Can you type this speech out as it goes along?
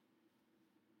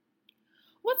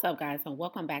What's up, guys, and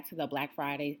welcome back to the Black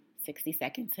Friday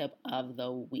 60-second tip of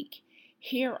the week.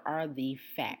 Here are the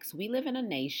facts. We live in a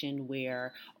nation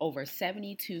where over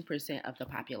 72% of the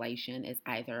population is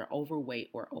either overweight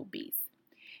or obese.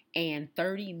 And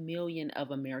 30 million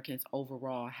of Americans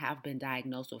overall have been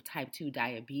diagnosed with type 2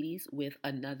 diabetes, with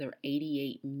another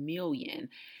 88 million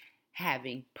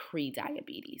having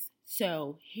pre-diabetes.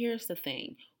 So here's the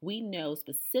thing. We know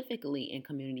specifically in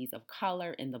communities of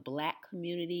color, in the Black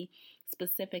community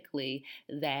specifically,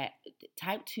 that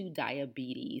type 2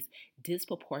 diabetes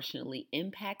disproportionately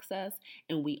impacts us.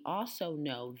 And we also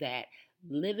know that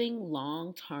living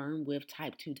long term with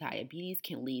type 2 diabetes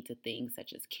can lead to things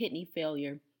such as kidney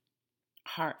failure,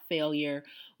 heart failure.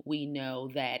 We know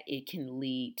that it can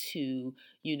lead to,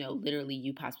 literally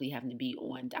you possibly having to be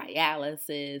on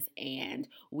dialysis. And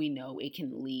we know it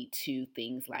can lead to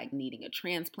things like needing a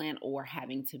transplant or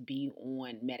having to be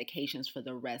on medications for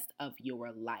the rest of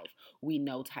your life. We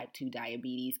know type 2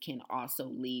 diabetes can also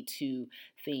lead to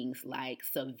things like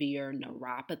severe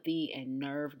neuropathy and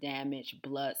nerve damage,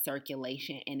 blood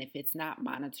circulation. And if it's not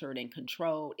monitored and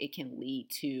controlled, it can lead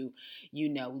to,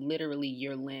 literally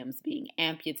your limbs being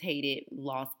amputated,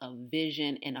 loss of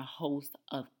vision, and a host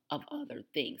of other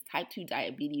things. Type 2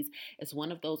 diabetes is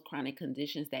one of those chronic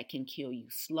conditions that can kill you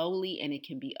slowly, and it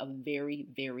can be a very,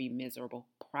 very miserable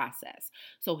process.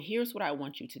 So here's what I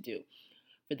want you to do.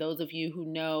 For those of you who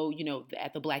know,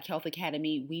 at the Black Health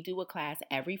Academy, we do a class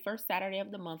every first Saturday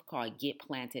of the month called Get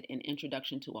Planted, an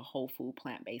introduction to a whole food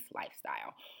plant-based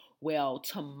lifestyle. Well,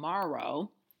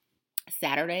 tomorrow,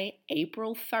 Saturday,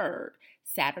 April 3rd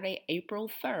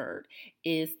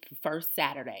is the first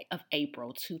Saturday of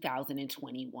April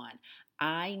 2021.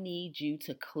 I need you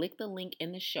to click the link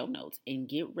in the show notes and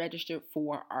get registered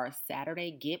for our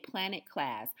Saturday Get Planted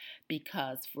class,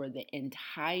 because for the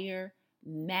entire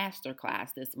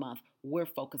masterclass this month, we're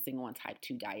focusing on type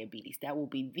 2 diabetes. That will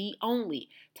be the only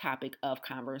topic of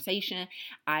conversation.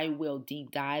 I will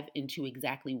deep dive into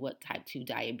exactly what type 2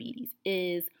 diabetes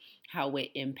is, how it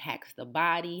impacts the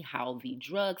body, how the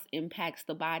drugs impacts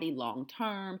the body long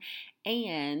term,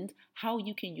 and how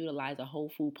you can utilize a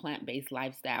whole food plant-based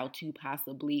lifestyle to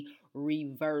possibly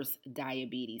reverse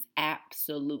diabetes.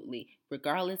 Absolutely.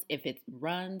 Regardless if it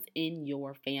runs in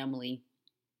your family,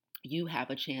 you have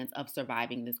a chance of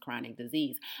surviving this chronic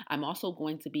disease. I'm also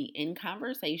going to be in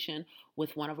conversation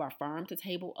with one of our Farm to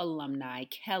Table alumni,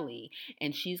 Kelly,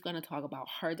 and she's going to talk about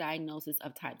her diagnosis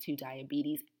of type 2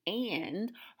 diabetes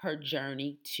and her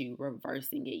journey to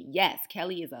reversing it. Yes,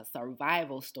 Kelly is a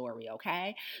survival story,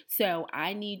 okay? So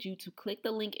I need you to click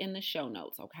the link in the show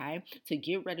notes, okay, to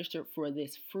get registered for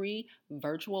this free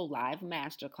virtual live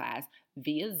masterclass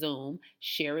via Zoom.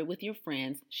 Share it with your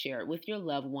friends, share it with your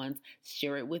loved ones,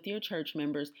 share it with your church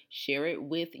members, share it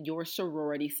with your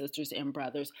sorority sisters and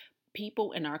brothers.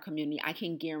 People in our community, I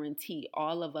can guarantee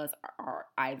all of us are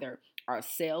either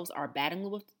ourselves are battling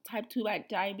with type 2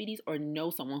 diabetes or know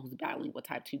someone who's battling with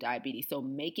type 2 diabetes. So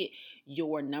make it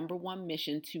your number one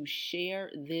mission to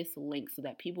share this link so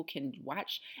that people can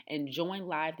watch and join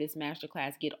live this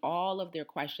masterclass, get all of their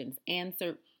questions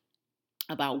answered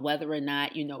about whether or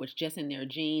not, it's just in their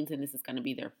genes and this is going to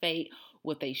be their fate,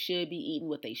 what they should be eating,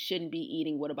 what they shouldn't be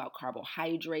eating, what about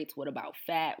carbohydrates, what about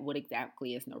fat, what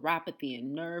exactly is neuropathy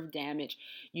and nerve damage,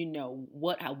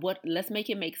 let's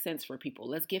make it make sense for people.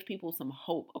 Let's give people some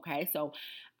hope, okay? So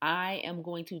I am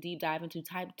going to deep dive into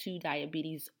type 2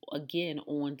 diabetes again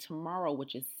on tomorrow,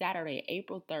 which is Saturday,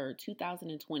 April 3rd,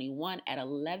 2021 at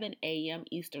 11 a.m.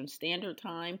 Eastern Standard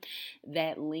Time.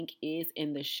 That link is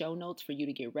in the show notes for you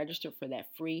to get registered for that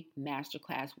free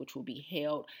masterclass, which will be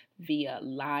held via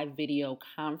live video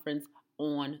conference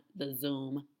on the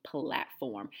Zoom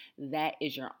platform. That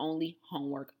is your only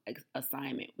homework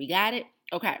assignment. We got it?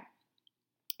 Okay.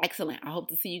 Excellent. I hope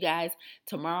to see you guys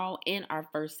tomorrow in our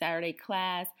first Saturday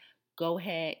class. Go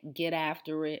ahead, get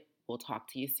after it. We'll talk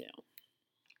to you soon.